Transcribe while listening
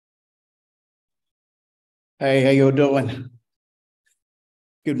Hey, how you doing?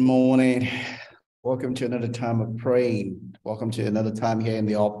 Good morning. Welcome to another time of praying. Welcome to another time here in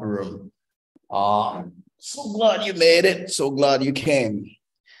the upper room. So glad you made it. So glad you came.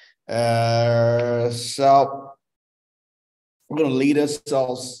 So we're going to lead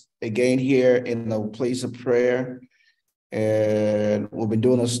ourselves again here in a place of prayer. And we've been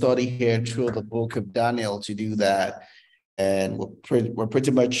doing a study here through the book of Daniel to do that. And we're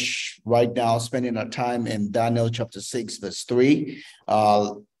pretty much right now spending our time in Daniel chapter 6, verse 3.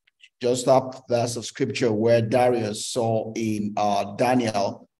 Just up verse of scripture where Darius saw in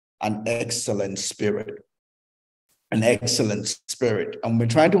Daniel an excellent spirit. An excellent spirit. And we're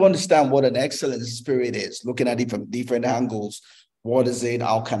trying to understand what an excellent spirit is, looking at it from different angles. What is it?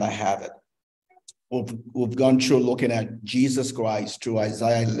 How can I have it? We've gone through looking at Jesus Christ through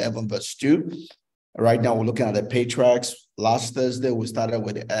Isaiah 11, verse 2. Right now, we're looking at the patriarchs. Last Thursday, we started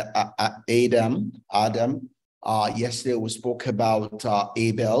with Adam. Yesterday, we spoke about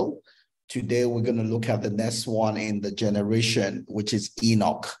Abel. Today, we're going to look at the next one in the generation, which is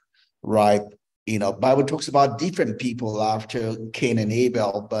Enoch, right? Bible talks about different people after Cain and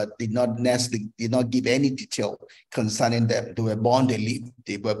Abel, but did not give any detail concerning them. They were born, they lived.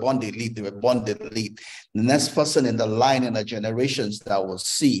 They were born, they lived. They were born, they lived. The next person in the line in the generations that we'll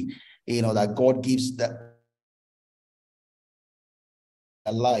see, that God gives that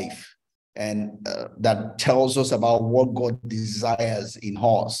a life, and that tells us about what God desires in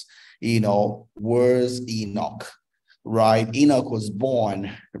us. Where's Enoch, right? Enoch was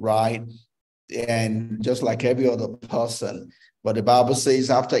born, right? And just like every other person, but the Bible says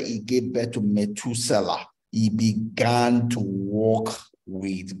after he gave birth to Methuselah, he began to walk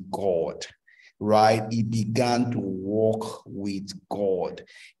with God. Right? He began to walk with God.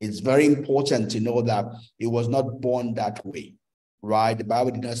 It's very important to know that he was not born that way, right? The Bible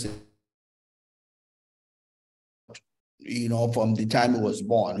did not say, from the time he was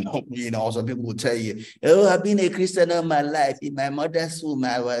born, some people will tell you, oh, I've been a Christian all my life. In my mother's womb,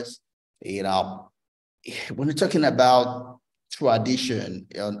 I was, when we're talking about tradition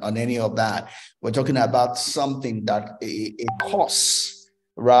on any of that, we're talking about something that a cause,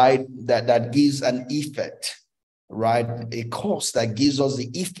 right, that gives an effect, right? A cause that gives us the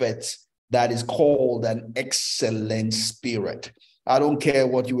effect that is called an excellent spirit. I don't care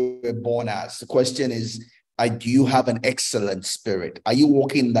what you were born as. The question is, do you have an excellent spirit? Are you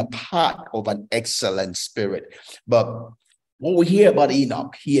walking in the path of an excellent spirit? But what we hear about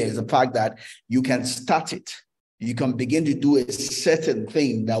Enoch here is the fact that you can start it. You can begin to do a certain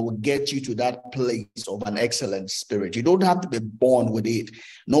thing that will get you to that place of an excellent spirit. You don't have to be born with it.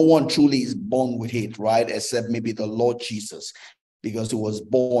 No one truly is born with it, right? Except maybe the Lord Jesus, because he was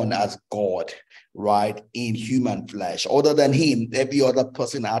born as God, right, in human flesh. Other than him, every other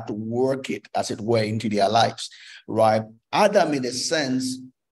person had to work it, as it were, into their lives, right? Adam, in a sense,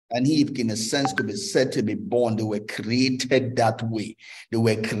 and Eve, in a sense, could be said to be born. They were created that way. They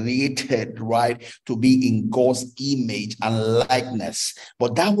were created, right, to be in God's image and likeness.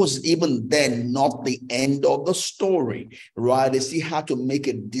 But that was even then not the end of the story, right? They still had to make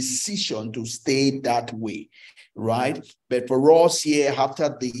a decision to stay that way, right? But for us here, after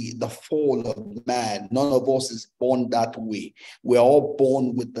the fall of man, none of us is born that way. We're all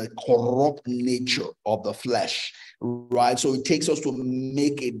born with the corrupt nature of the flesh, right? So it takes us to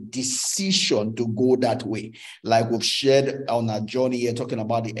make a decision to go that way. Like we've shared on our journey here, talking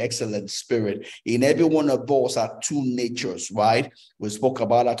about the excellent spirit. In every one of us are two natures, right? We spoke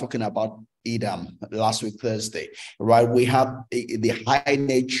about that, talking about Adam last week, Thursday, right? We have the higher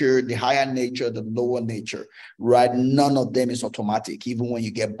nature, the lower nature, right? None of them is automatic, even when you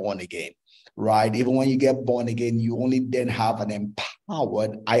get born again, right? Even when you get born again, you only then have an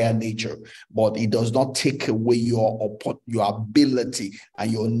empowered higher nature, but it does not take away your ability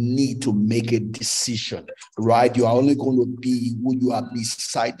and your need to make a decision, right? You are only going to be who you have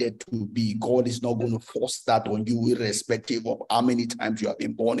decided to be. God is not going to force that on you, irrespective of how many times you have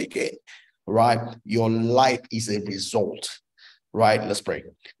been born again, right? Your life is a result. Right, let's pray.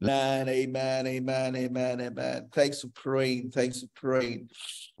 Amen. Thanks for praying.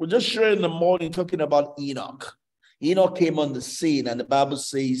 We're just sharing in the morning talking about Enoch. Enoch came on the scene, and the Bible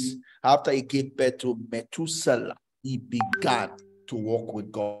says after he gave birth to Methuselah, he began to walk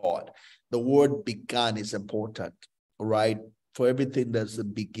with God. The word began is important, right? For everything, there's a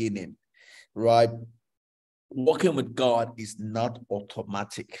beginning, right? Walking with God is not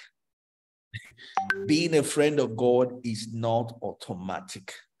automatic. Being a friend of God is not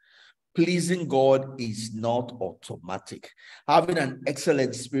automatic. Pleasing God is not automatic. Having an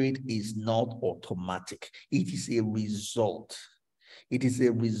excellent spirit is not automatic. It is a result. It is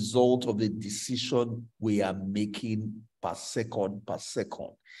a result of the decision we are making per second.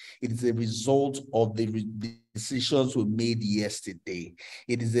 It is a result of the decisions we made yesterday.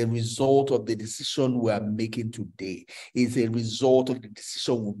 It is a result of the decision we are making today. It is a result of the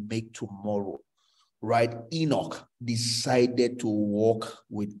decision we make tomorrow, right? Enoch decided to walk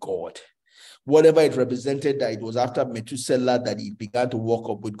with God. Whatever it represented, that it was after Methuselah that he began to walk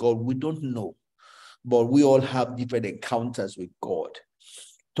up with God, we don't know. But we all have different encounters with God.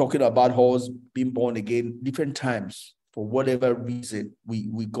 Talking about us being born again, different times, for whatever reason,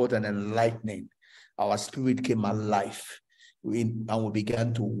 we got an enlightening. Our spirit came alive, and we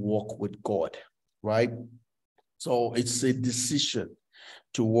began to walk with God, right? So it's a decision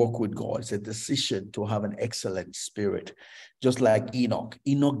to walk with God. It's a decision to have an excellent spirit. Just like Enoch.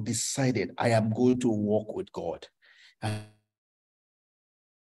 Enoch decided, I am going to walk with God. And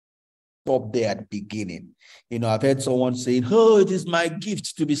stop there at the beginning. I've heard someone saying, oh, it is my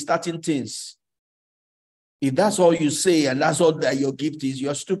gift to be starting things. If that's all you say and that's all that your gift is,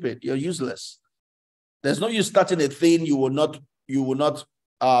 you're stupid. You're useless. There's no use starting a thing you will not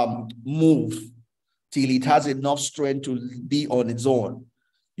move till it has enough strength to be on its own.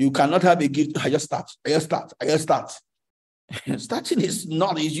 You cannot have a gift. I just start. Starting is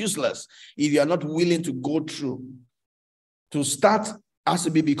useless if you are not willing to go through. To start has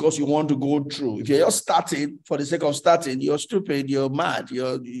to be because you want to go through. If you're just starting for the sake of starting, you're stupid, you're mad,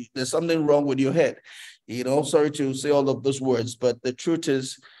 there's something wrong with your head. Sorry to say all of those words, but the truth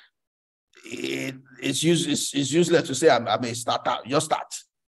is, it's useless to say I may start out. Just start,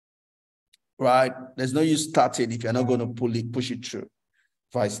 right? There's no use starting if you're not going to push it through.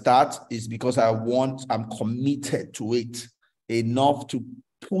 If I start, it's because I'm committed to it enough to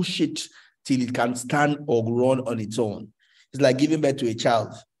push it till it can stand or run on its own. It's like giving birth to a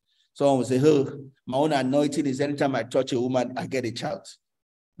child. Someone will say, oh, my own anointing is anytime I touch a woman, I get a child.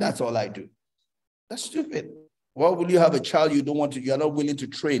 That's all I do. That's stupid. Why will you have a child you're not willing to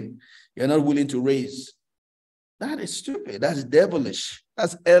train? You're not willing to raise? That is stupid. That's devilish.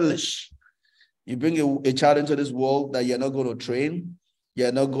 That's hellish. You bring a child into this world that you're not going to train,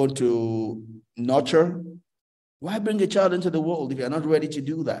 you're not going to nurture. Why bring a child into the world if you're not ready to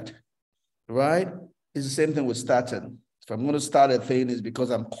do that? Right? It's the same thing with starting. If I'm going to start a thing, it's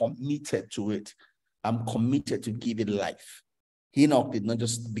because I'm committed to it. I'm committed to give it life. Enoch did not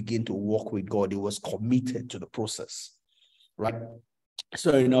just begin to walk with God. He was committed to the process, right? It's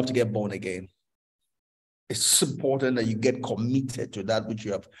not enough to get born again. It's important that you get committed to that which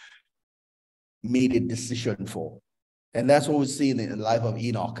you have made a decision for. And that's what we see in the life of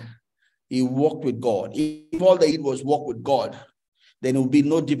Enoch. He walked with God. If all they did was walk with God, then it would be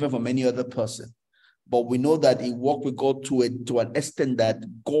no different from any other person. But we know that he walked with God to an extent that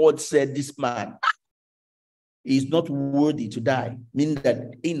God said, this man is not worthy to die. Meaning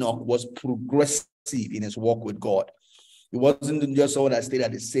that Enoch was progressive in his walk with God. He wasn't just someone that stayed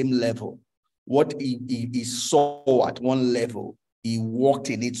at the same level. What he saw at one level, he walked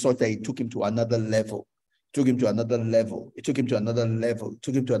in it so that it took him to another level. Took him to another level. It took him to another level.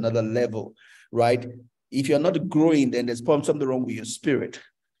 Took him to another level, right? If you're not growing, then there's probably something wrong with your spirit.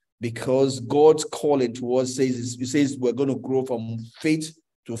 Because God's calling to us says we're going to grow from faith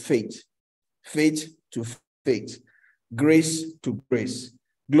to faith, faith to faith, grace to grace,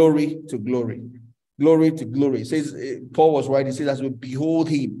 glory to glory, glory to glory. It says, Paul was right. He says, as we behold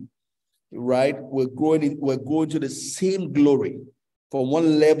him, right, we're going to the same glory, from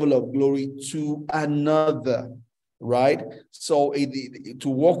one level of glory to another, right? So to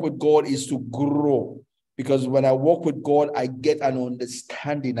walk with God is to grow. Because when I walk with God, I get an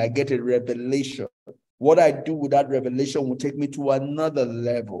understanding, I get a revelation. What I do with that revelation will take me to another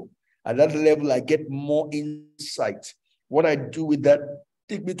level. At that level, I get more insight. What I do with that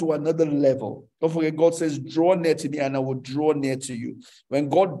take me to another level. Don't forget, God says, draw near to me and I will draw near to you. When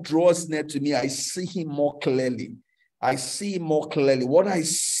God draws near to me, I see him more clearly. I see more clearly. What I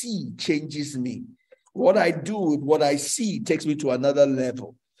see changes me. What I do with what I see takes me to another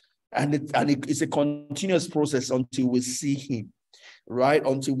level. And it's a continuous process until we see him, right?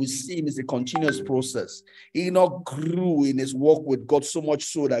 Until we see him, it's a continuous process. Enoch grew in his walk with God so much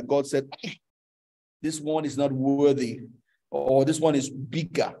so that God said, this one is not worthy, or this one is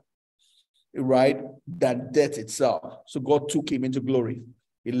bigger, right, than death itself. So God took him into glory.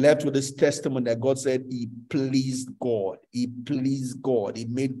 He left with this testimony that God said he pleased God. He pleased God. He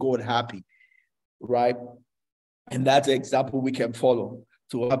made God happy, right? And that's an example we can follow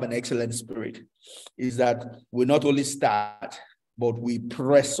to have an excellent spirit, is that we not only start, but we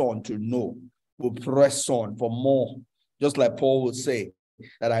press on to know. We press on for more. Just like Paul would say,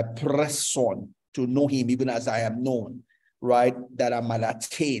 that I press on to know him even as I am known. right, that I might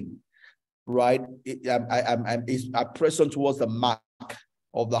attain, right? I press on towards the mark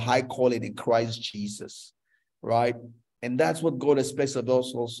of the high calling in Christ Jesus, right? And that's what God expects of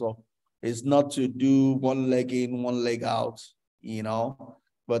us also. It's not to do one leg in, one leg out,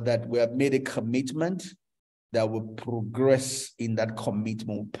 but that we have made a commitment that will progress in that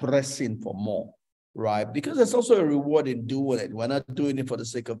commitment, pressing for more, right? Because there's also a reward in doing it. We're not doing it for the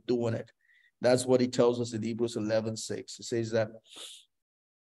sake of doing it. That's what he tells us in Hebrews 11:6. It says that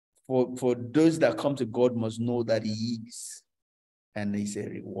for those that come to God must know that he is, and he's a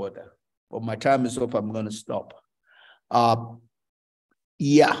rewarder. But my time is up. I'm going to stop.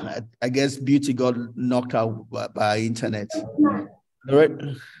 Yeah, I guess Beauty got knocked out by internet.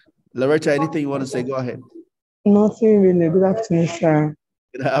 Loretta, anything you want to say? Go ahead. Nothing really. Good afternoon, sir.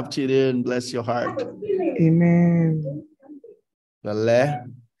 Good afternoon. Bless your heart. Amen.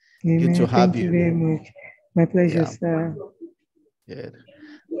 Good to have Thank you very much. My pleasure, sir. Good.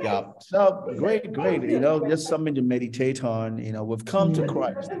 Yeah. So great. Just something to meditate on. We've come to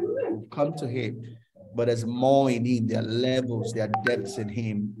Christ. We've come to him. But there's more in him. There are levels, there are depths in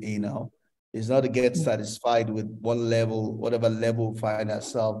him. It's not to get satisfied with one level, whatever level we find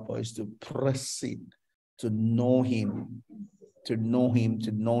ourselves, but it's to press in, to know him, to know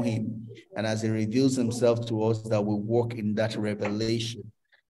him. And as he reveals himself to us, that we walk in that revelation,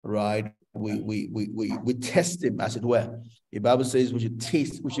 right? We test him, as it were. The Bible says we should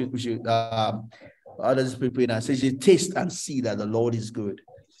taste, others people in us says you taste and see that the Lord is good.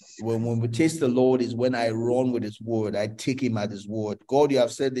 When we taste the Lord is when I run with his word. I take him at his word. God, you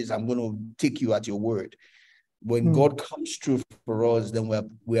have said this, I'm going to take you at your word. When God comes true for us, then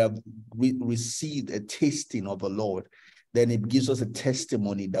we have received a tasting of the Lord. Then it gives us a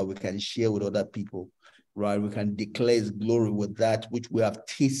testimony that we can share with other people, right? We can declare his glory with that which we have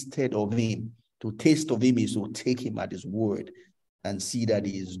tasted of him. To taste of him is to take him at his word and see that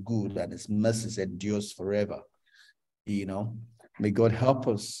he is good and his mercy endures forever. May God help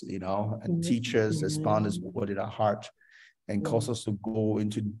us, and teach us, expand his word in our heart, and cause us to go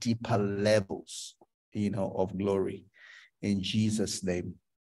into deeper levels, of glory. In Jesus' name.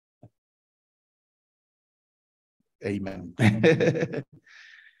 Amen.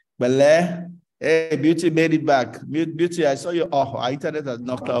 But hey, Beauty made it back. Beauty, I saw you. Oh, our internet has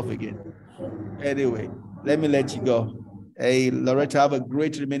knocked off again. Anyway, let me let you go. Hey, Loretta, have a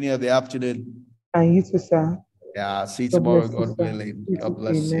great remaining of the afternoon. And you too, sir. Yeah, see you tomorrow, God willing. God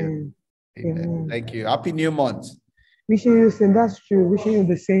bless you. Amen. Thank you. Happy New Month. Wishing you the same. That's true. Wishing you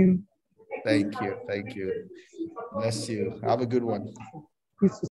the same. Thank you. Bless you. Have a good one. You too.